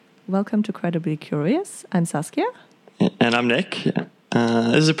Welcome to Credibly Curious. I'm Saskia. And I'm Nick.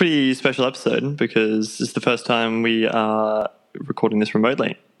 This is a pretty special episode because it's the first time we are recording this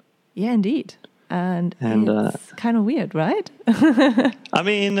remotely. Yeah, indeed. And it's kind of weird, right? I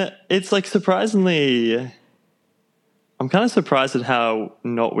mean, it's like surprisingly... I'm kind of surprised at how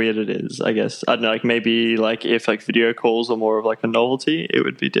not weird it is, I guess. I don't know, like maybe like if like video calls are more of like a novelty, it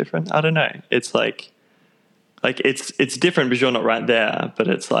would be different. I don't know. It's like it's different because you're not right there, but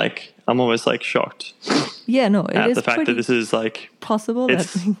it's like I'm almost like shocked. Yeah, no, it at is the fact that this is like possible.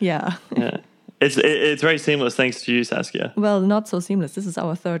 Yeah. It's very seamless thanks to you, Saskia. Well, not so seamless. This is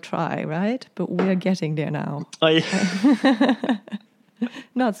our third try, right? But we're getting there now. Oh, yeah.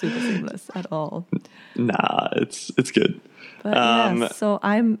 Not super seamless at all. Nah, it's good. But yeah, so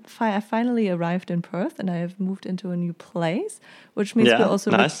I finally arrived in Perth and I have moved into a new place, which means we're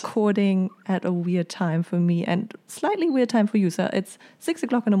also recording at a weird time for me and slightly weird time for you. So it's 6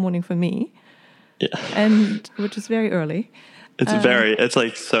 o'clock in the morning for me, and which is very early. It's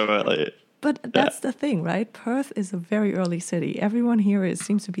like so early. But that's the thing, right? Perth is a very early city. Everyone here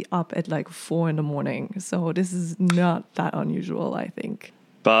seems to be up at like 4 a.m. So this is not that unusual, I think.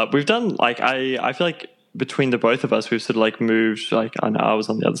 But we've done like I feel like between the both of us, we've sort of like moved. Like I know I was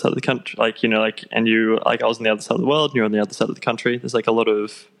on the other side of the country, like and you like I was on the other side of the world, and you're on the other side of the country. There's like a lot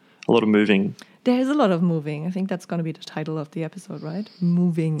of moving. There is a lot of moving. I think that's going to be the title of the episode, right?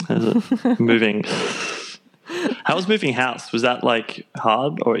 Moving. Moving. How was moving house? Was that like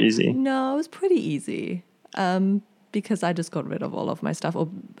hard or easy? No, it was pretty easy. Because I just got rid of all of my stuff, or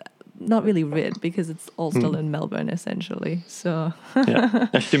not really rid, because it's all still in Melbourne essentially. So yeah,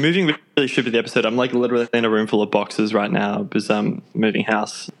 actually, moving really should be the episode. I'm like literally in a room full of boxes right now because I'm moving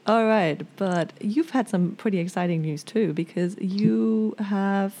house. All right, but you've had some pretty exciting news too, because you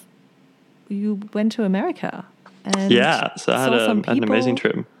went to America and so I had an amazing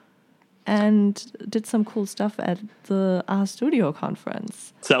trip. And did some cool stuff at the RStudio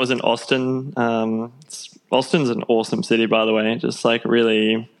conference. So that was in Austin. Austin's an awesome city, by the way. Just like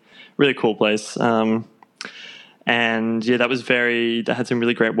really, really cool place. And yeah, they had some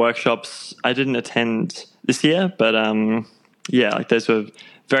really great workshops. I didn't attend this year, but like those were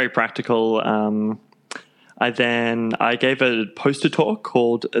very practical. I gave a poster talk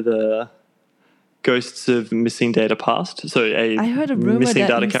called the Ghosts of Missing Data Past. So I heard a rumor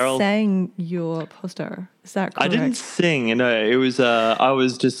that you sang your poster. Is that correct? I didn't sing. No, it was. I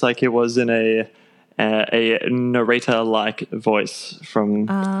was just like it was in a narrator-like voice from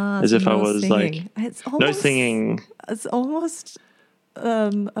as if I was singing. No singing. It's almost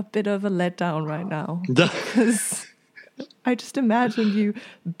a bit of a letdown right now because I just imagined you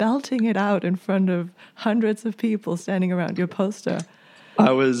belting it out in front of hundreds of people standing around your poster.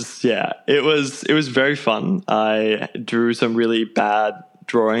 It was very fun. I drew some really bad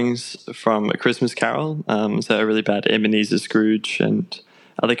drawings from A Christmas Carol, so a really bad Ebenezer Scrooge and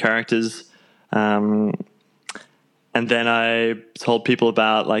other characters. And then I told people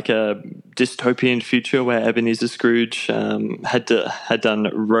about like a dystopian future where Ebenezer Scrooge had done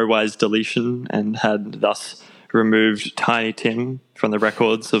row-wise deletion and had thus removed Tiny Tim from the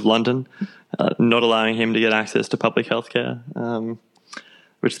records of London, not allowing him to get access to public healthcare.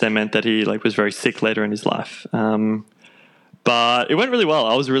 Which then meant that he like was very sick later in his life. But it went really well.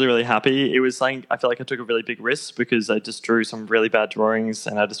 I was really, really happy. It was like I feel like I took a really big risk because I just drew some really bad drawings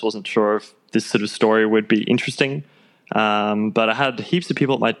and I just wasn't sure if this sort of story would be interesting. But I had heaps of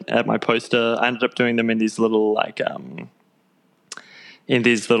people at my poster. I ended up doing them in these little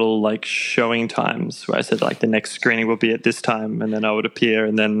showing times where I said like the next screening will be at this time, and then I would appear,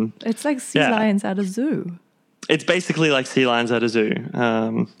 and then it's like sea lions at a zoo. It's basically like sea lions at a zoo.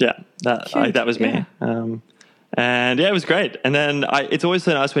 That was me. And yeah, it was great. And then it's always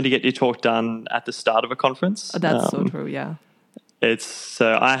so nice when you get your talk done at the start of a conference. Oh, that's so true, yeah. I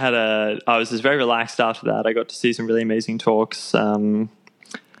was just very relaxed after that. I got to see some really amazing talks. Tell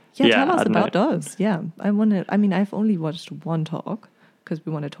us about those. Yeah, I've only watched one talk because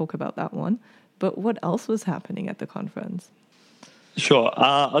we want to talk about that one. But what else was happening at the conference? Sure.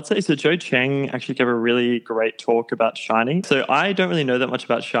 I'd say so. Joe Cheng actually gave a really great talk about Shiny. So I don't really know that much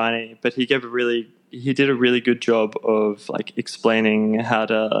about Shiny, but he did a really good job of like explaining how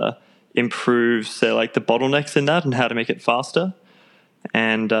to improve, say, like the bottlenecks in that and how to make it faster.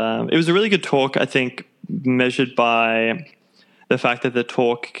 And it was a really good talk, I think, measured by the fact that the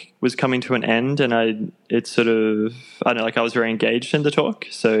talk was coming to an end, and I was very engaged in the talk.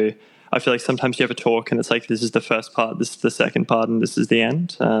 So I feel like sometimes you have a talk and it's like, this is the first part, this is the second part, and this is the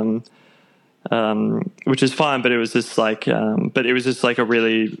end. which is fine. But it was just like, a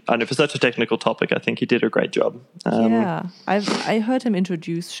really, I don't know, for such a technical topic, I think he did a great job. I heard him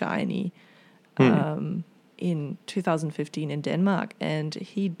introduce Shiny in 2015 in Denmark, and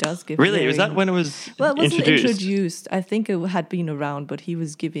he does give. Really, was that when it was introduced? Well, it wasn't introduced. I think it had been around, but he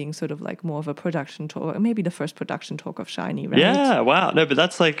was giving sort of like more of a production talk, maybe the first production talk of Shiny, right? Yeah, wow. No, but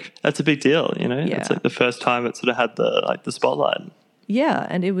that's a big deal, you know. Yeah. It's like the first time it sort of had the spotlight. Yeah,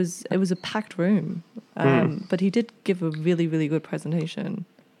 and it was a packed room, but he did give a really, really good presentation.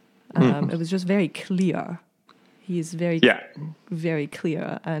 It was just very clear. He is very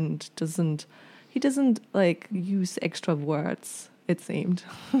clear and he doesn't like use extra words, it seemed.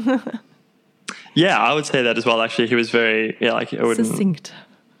 Yeah, I would say that as well. Actually, he was very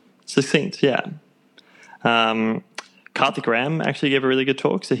succinct. Yeah. Karthik Ram actually gave a really good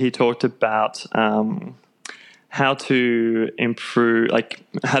talk. So he talked about how to improve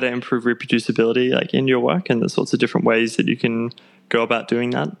reproducibility, like in your work, and the sorts of different ways that you can go about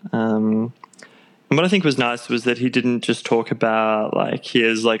doing that. And what I think was nice was that he didn't just talk about like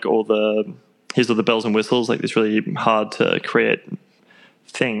here's all the bells and whistles, like this really hard to create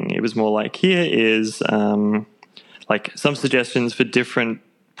thing. It was more like here is like some suggestions for different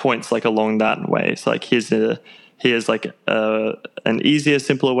points like along that way. So like here's like an easier,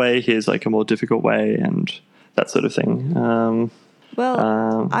 simpler way. Here's like a more difficult way, and that sort of thing.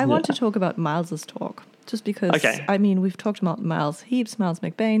 I want to talk about Miles's talk, just because, I mean, we've talked about Miles heaps, Miles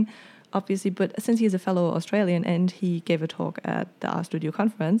McBain, obviously, but since he's a fellow Australian and he gave a talk at the RStudio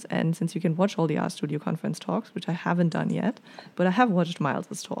conference, and since you can watch all the RStudio conference talks, which I haven't done yet, but I have watched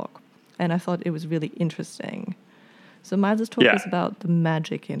Miles's talk, and I thought it was really interesting. So Miles's talk is about the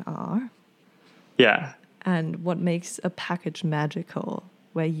magic in R. Yeah. And what makes a package magical,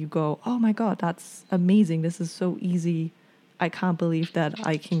 where you go, oh my God, that's amazing. This is so easy. I can't believe that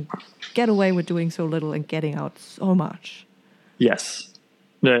I can get away with doing so little and getting out so much. Yes.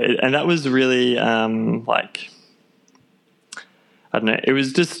 No, and that was really I don't know. It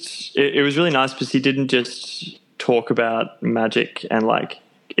was just, it was really nice because he didn't just talk about magic and like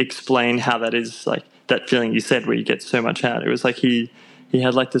explain how that is, like that feeling you said where you get so much out. It was like he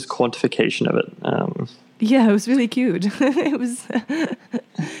had like this quantification of it. Yeah, it was really cute. It was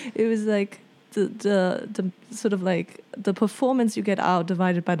like the sort of like the performance you get out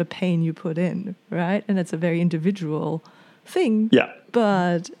divided by the pain you put in, right? And it's a very individual thing. Yeah.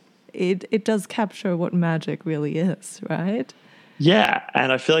 But it does capture what magic really is, right? Yeah,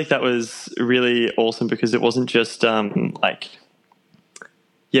 and I feel like that was really awesome because it wasn't just because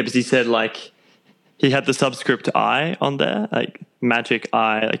he said like he had the subscript I on there, like magic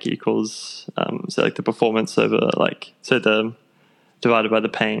I like equals so like the performance over like so the divided by the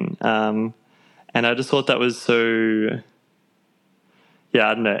pain. And I just thought that was so I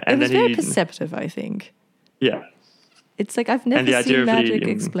don't know. And it was then very perceptive, I think. Yeah. It's like I've never seen magic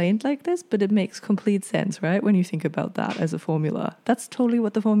explained like this, but it makes complete sense, right? When you think about that as a formula. That's totally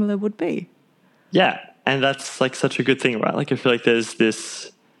what the formula would be. Yeah, and that's like such a good thing, right? Like I feel like there's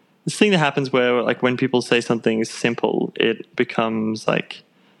this thing that happens where like when people say something simple, it becomes like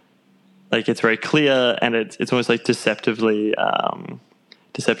it's very clear and it's almost like deceptively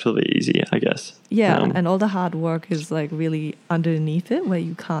easy, I guess. Yeah, and all the hard work is like really underneath it where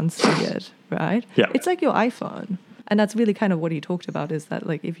you can't see it, right? Yeah. It's like your iPhone. And that's really kind of what he talked about, is that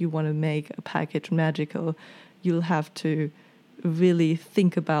like if you want to make a package magical, you'll have to really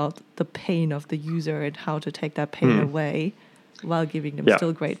think about the pain of the user and how to take that pain away while giving them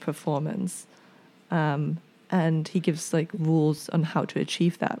still great performance. And he gives like rules on how to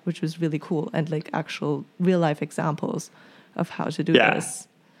achieve that, which was really cool, and like actual real life examples of how to do this.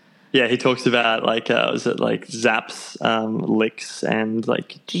 Yeah, he talks about like was it like Zaps, Licks, and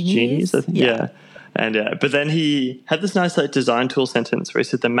like Genies? I think. Yeah. And but then he had this nice like design tool sentence where he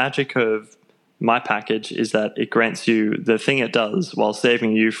said the magic of my package is that it grants you the thing it does while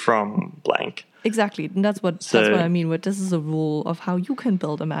saving you from blank. Exactly, and that's what I mean. What this is a rule of how you can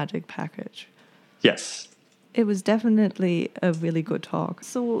build a magic package. Yes. It was definitely a really good talk.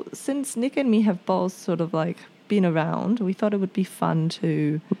 So since Nick and me have both sort of like been around, we thought it would be fun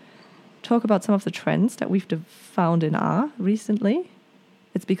to talk about some of the trends that we've found in R recently.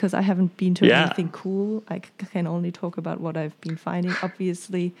 It's because I haven't been to anything cool. I can only talk about what I've been finding.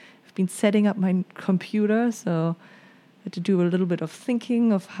 Obviously, I've been setting up my computer, so I had to do a little bit of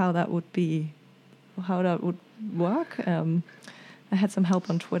thinking of how that would work. I had some help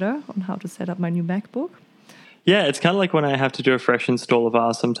on Twitter on how to set up my new MacBook. Yeah, it's kind of like when I have to do a fresh install of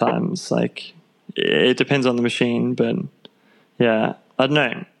R sometimes. Like, it depends on the machine, but yeah, I don't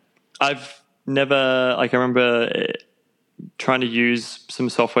know. I've never, like, I remember trying to use some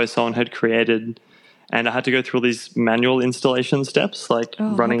software someone had created, and I had to go through all these manual installation steps, like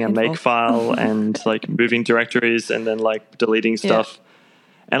running a make file and like moving directories and then like deleting stuff.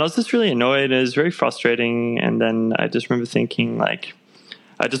 Yeah. And I was just really annoyed. It was very frustrating. And then I just remember thinking, like,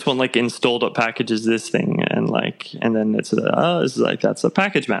 I just want like install.package is this thing, and then it's this is like that's a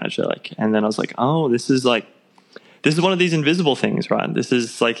package manager, like, and then I was like, oh, this is one of these invisible things, right? This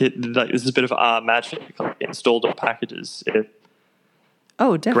is this is a bit of magic. Like install.packages, it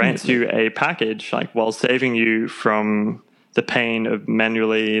definitely grants you a package like while saving you from the pain of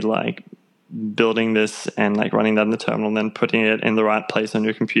manually like building this and like running that in the terminal and then putting it in the right place on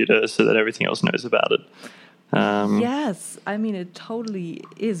your computer so that everything else knows about it. Yes, I mean, it totally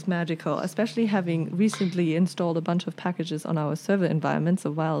is magical, especially having recently installed a bunch of packages on our server environment. So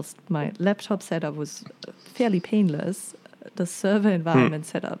whilst my laptop setup was fairly painless, the server environment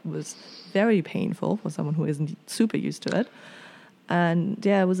setup was very painful for someone who isn't super used to it. And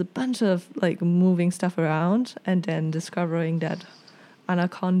yeah, it was a bunch of like moving stuff around and then discovering that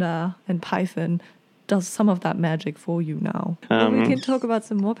Anaconda and Python does some of that magic for you now. We can talk about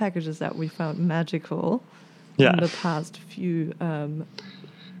some more packages that we found magical in the past few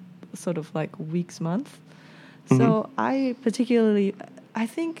sort of like weeks, months. So I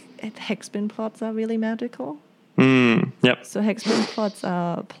think hexbin plots are really magical. Yep. So hexbin plots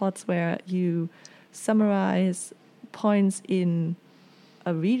are plots where you summarize points in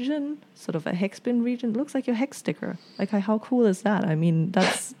a region, sort of a hexbin region. It looks like your hex sticker. Like how cool is that? I mean,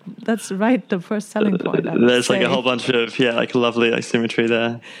 that's right, the first selling point. There's like a whole bunch of like lovely like symmetry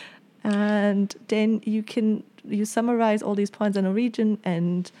there. And then you summarize all these points in a region,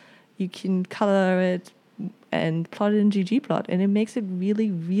 and you can color it and plot it in ggplot, and it makes it really,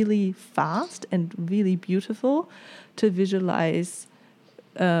 really fast and really beautiful to visualize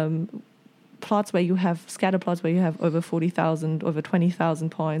plots where you have scatter plots where you have over 40,000, over 20,000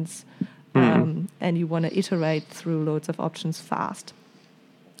 points, and you want to iterate through loads of options fast,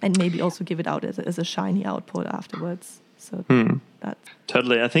 and maybe also give it out as a shiny output afterwards. So that's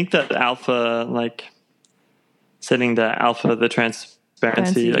totally. I think that alpha, like setting the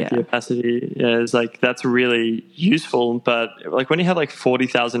transparency, like the opacity, is like that's really useful. But like when you have like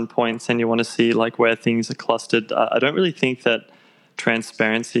 40,000 points and you want to see like where things are clustered, I don't really think that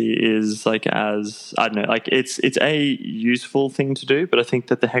transparency is like as I don't know, like it's a useful thing to do, but I think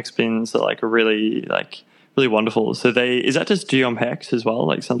that the hex bins are like really wonderful. So is that just Geom Hex as well,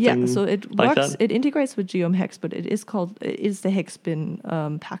 like something? Yeah, so it like works. That? It integrates with Geom Hex, but it is the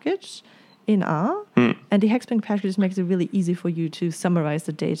hexbin package in R, and the hexbin package makes it really easy for you to summarize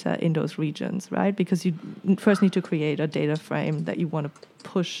the data in those regions, right? Because you first need to create a data frame that you want to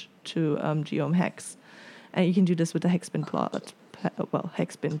push to Geom Hex, and you can do this with the hexbin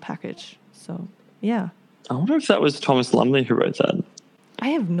hexbin package. So yeah, I wonder if that was Thomas Lumley who wrote that. I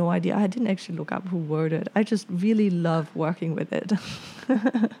have no idea. I didn't actually look up who wrote it. I just really love working with it.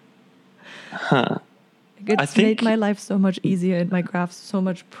 It's made my life so much easier and my graphs so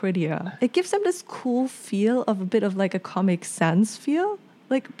much prettier. It gives them this cool feel of a bit of like a Comic Sans feel,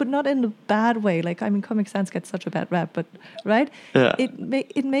 like, but not in a bad way. Like, I mean, Comic Sans gets such a bad rap, but right? Yeah.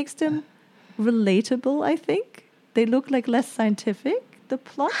 It makes them relatable, I think. They look like less scientific, the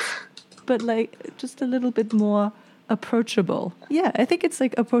plots, but like just a little bit more approachable. Yeah, I think it's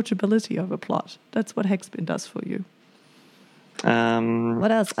like approachability of a plot. That's what hexbin does for you.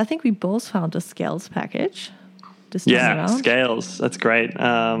 What else? I think we both found a Scales package this time around. Scales. That's great.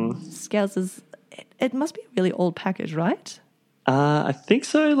 Scales it must be a really old package, right? I think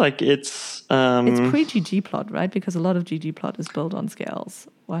so. Like it's pre-ggplot, right? Because a lot of ggplot is built on Scales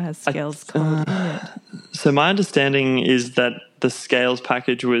or has Scales code in it. So my understanding is that the Scales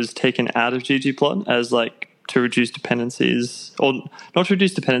package was taken out of ggplot as like to reduce dependencies, or not to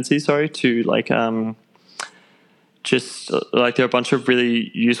reduce dependencies, sorry, to like just like there are a bunch of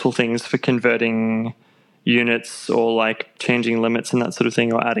really useful things for converting units or like changing limits and that sort of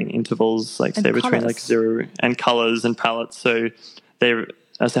thing, or adding intervals, like say between like 0 and colors and palettes. So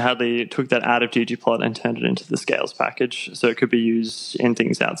Hadley took that out of ggplot and turned it into the Scales package, so it could be used in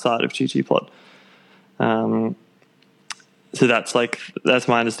things outside of ggplot. So that's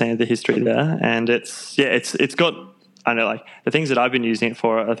my understanding of the history there, and it's got, I know, like the things that I've been using it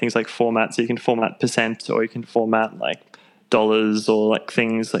for are things like format. So you can format percent, or you can format like dollars, or like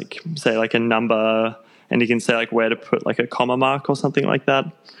things like say like a number, and you can say like where to put like a comma mark or something like that.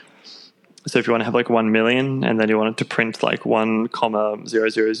 So if you want to have like 1 million, and then you want it to print like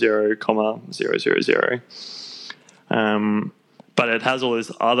 1,000,000,000. But it has all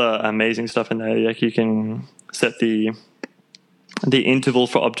this other amazing stuff in there. Like you can set the interval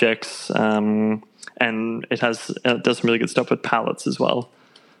for objects, and and it does some really good stuff with palettes as well.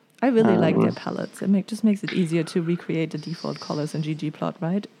 I really like their palettes. It just makes it easier to recreate the default colors in ggplot,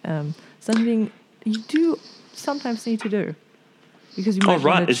 right? Something you do sometimes need to do. Because you might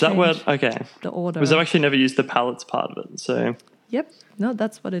want to is that where? Okay. The order. Because I've actually never used the palettes part of it. So. Yep. No,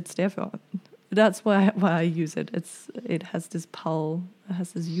 that's what it's there for. That's why I use it. It has this PAL, it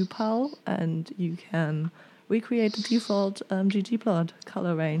has this UPAL, and you can recreate the default ggplot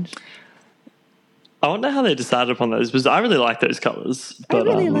color range. I wonder how they decided upon those, because I really like those colors. But,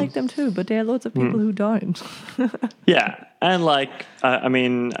 I really like them too, but there are lots of people who don't. Yeah, and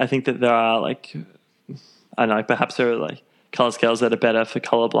I think that there are I don't know, perhaps there are color scales that are better for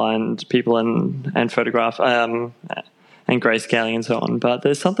colorblind people and photograph and grayscaling and so on. But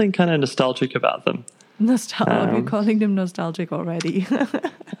there's something kind of nostalgic about them. Nostalgic? You're calling them nostalgic already.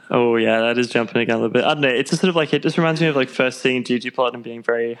 Oh yeah, that is jumping again a little bit. I don't know. It's just sort of it just reminds me of first seeing ggplot and being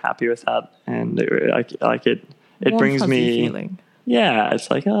very happy with that, and it warm, brings me feeling. Yeah, it's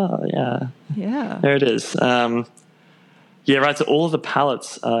yeah, there it is. Yeah, right. So all of the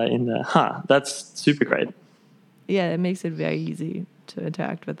palettes are in there. That's super great. Yeah, it makes it very easy to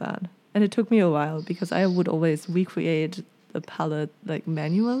interact with that. And it took me a while because I would always recreate the palette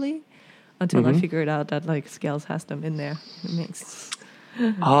manually until I figured out that Scales has them in there. It makes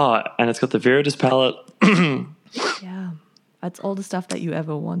and it's got the Viridis palette. Yeah, that's all the stuff that you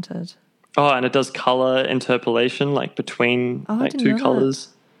ever wanted. Oh, and it does color interpolation between two colors.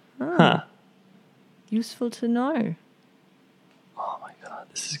 Useful to know. Oh my god,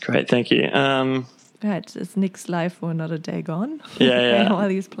 this is great. Thank you. Right, it's Nick's life for another day gone. Yeah. While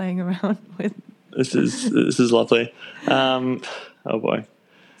he's playing around with. This is lovely. Oh boy.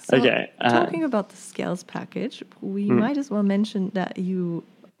 So, okay. Talking about the Scales package, we might as well mention that you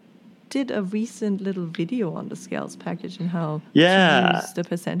did a recent little video on the Scales package and how to use the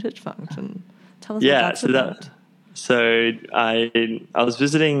percentage function. Tell us what that's about. So I was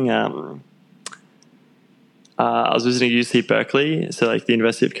visiting. I was visiting UC Berkeley, so the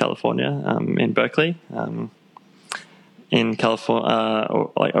University of California in Berkeley, in California,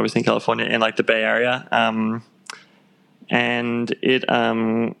 or obviously in California, in the Bay Area, and it,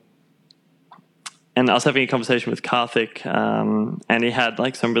 and I was having a conversation with Karthik, and he had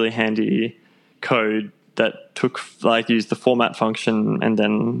some really handy code that took used the format function and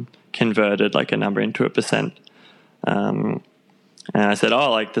then converted a number into a percent. And I said,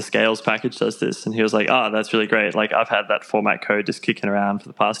 the Scales package does this. And he was like, that's really great. I've had that format code just kicking around for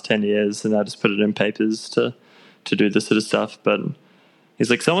the past 10 years, and I just put it in papers to do this sort of stuff. But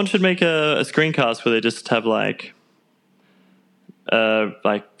he's like, someone should make a screencast where they just have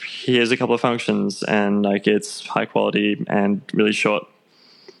here's a couple of functions, and it's high quality and really short.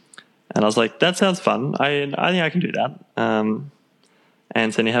 And I was like, that sounds fun. I think I can do that. And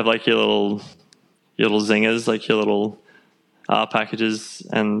then you have your little zingers, your little R packages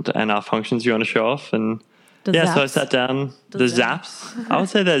and our functions you want to show off. And so I sat down. The zaps. I would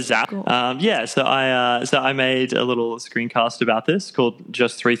say they're zap. Cool. So I made a little screencast about this called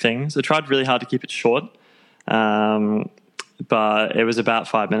Just Three Things. I tried really hard to keep it short, but it was about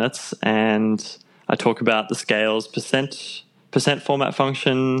 5 minutes, and I talk about the Scales percent format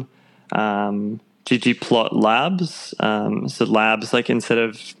function, ggplot labs. So labs, instead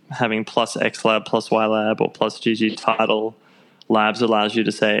of having plus xlab plus ylab or plus ggtitle, labs allows you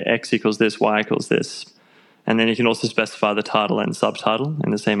to say x equals this, y equals this. And then you can also specify the title and subtitle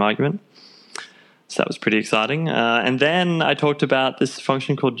in the same argument. So that was pretty exciting. And then I talked about this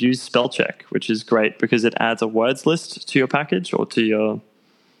function called use spell check, which is great because it adds a words list to your package or to your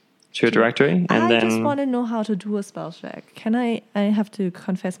directory. And I just want to know how to do a spell check. Can I have to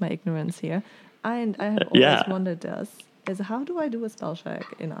confess my ignorance here. I have always wondered this. Is how do I do a spell check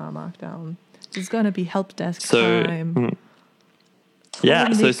in R Markdown? It's going to be help desk time.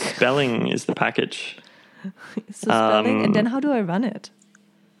 So spelling is the package. So spelling, and then how do I run it?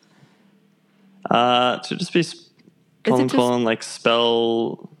 So just be colon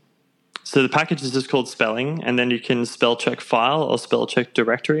spell. So the package is just called spelling, and then you can spell check file or spell check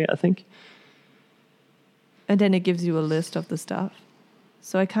directory, I think. And then it gives you a list of the stuff.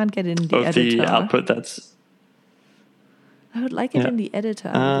 So I can't get it in the editor. The output that's. I would like it in the editor.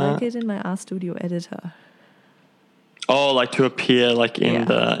 I would like it in my RStudio editor. Oh, to appear in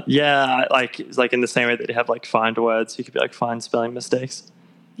the in the same way that you have find words, you could be find spelling mistakes.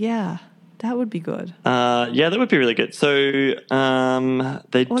 Yeah, that would be good. That would be really good. So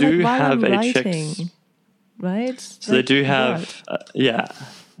they do have a check, right? So they do have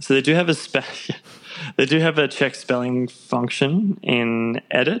So they do have they do have a check spelling function in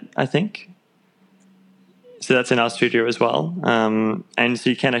edit, I think. So that's in RStudio as well. And so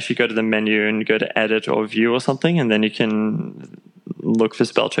you can actually go to the menu and go to edit or view or something, and then you can look for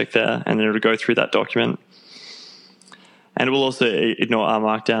spell check there, and then it'll go through that document. And it will also ignore R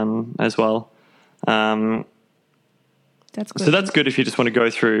Markdown as well. That's good. So that's good if you just want to go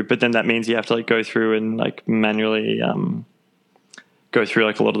through, but then that means you have to like go through and like manually go through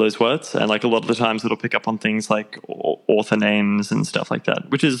like a lot of those words, and like a lot of the times it'll pick up on things like author names and stuff like that,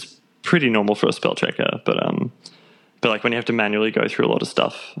 which is pretty normal for a spell checker, but like when you have to manually go through a lot of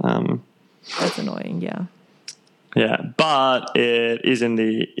stuff, that's annoying. Yeah, but it is in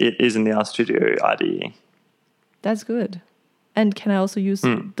the RStudio IDE. That's good. And can I also use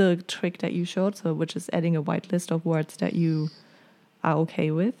the trick that you showed, so which is adding a whitelist of words that you are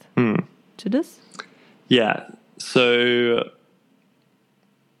okay with to this? Yeah. So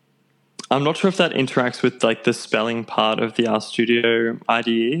I'm not sure if that interacts with like the spelling part of the RStudio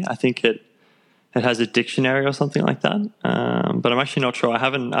IDE. I think it has a dictionary or something like that. But I'm actually not sure. I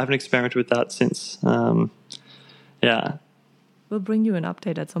haven't experimented with that since. Yeah. We'll bring you an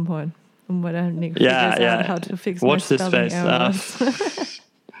update at some point when I figure out how to fix Watch my this spelling space.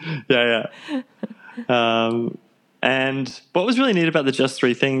 Yeah. And what was really neat about the Just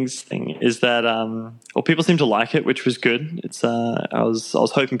Three Things thing is that, people seem to like it, which was good. It's I was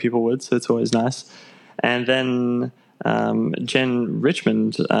hoping people would, so it's always nice. And then Jen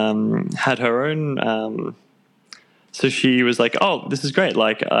Richmond had her own. So she was like, "Oh, this is great!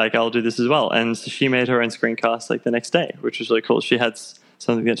 Like I'll do this as well." And so she made her own screencast like the next day, which was really cool. She had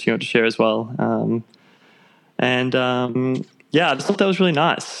something that she wanted to share as well. Yeah, I just thought that was really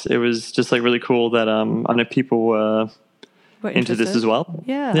nice. It was just like really cool that I know people were into this as well.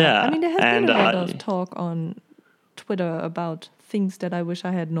 Yeah. I mean, there has been a lot of talk on Twitter about things that I wish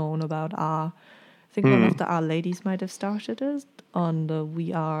I had known about R. I think one of the R ladies might have started it on the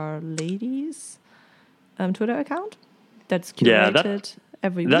We Are Ladies Twitter account. That's curated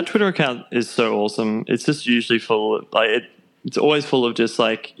every week. That Twitter account is so awesome. It's just usually full of, like it's always full of just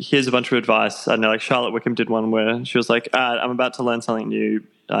like, here's a bunch of advice. I know like Charlotte Wickham did one where she was like, I'm about to learn something new,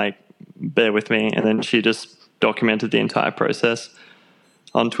 like bear with me. And then she just documented the entire process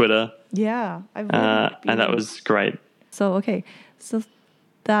on Twitter. Yeah. And that was great. So, okay. So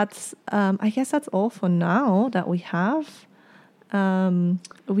that's, I guess that's all for now that we have.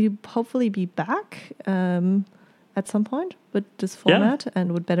 We'll hopefully be back at some point with this format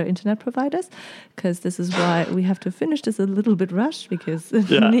and with better internet providers, because this is why we have to finish this a little bit rushed, because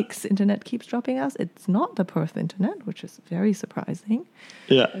Nick's internet keeps dropping us. It's not the Perth internet, which is very surprising.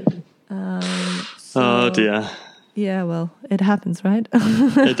 Yeah. Oh dear. Yeah, well, it happens, right?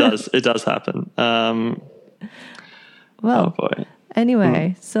 It does happen. Well, oh boy.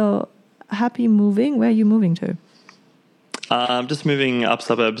 Anyway, so happy moving. Where are you moving to? I'm just moving up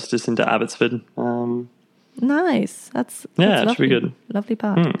suburbs, just into Abbotsford. Nice. That's it lovely. should be good. Lovely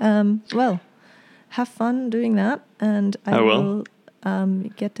part. Well, have fun doing that, and I will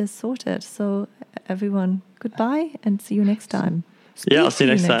get this sorted. So everyone, goodbye, and see you next time. I'll see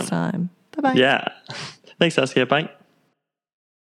you next time. Bye bye. Yeah. Thanks, Saskia. Bye.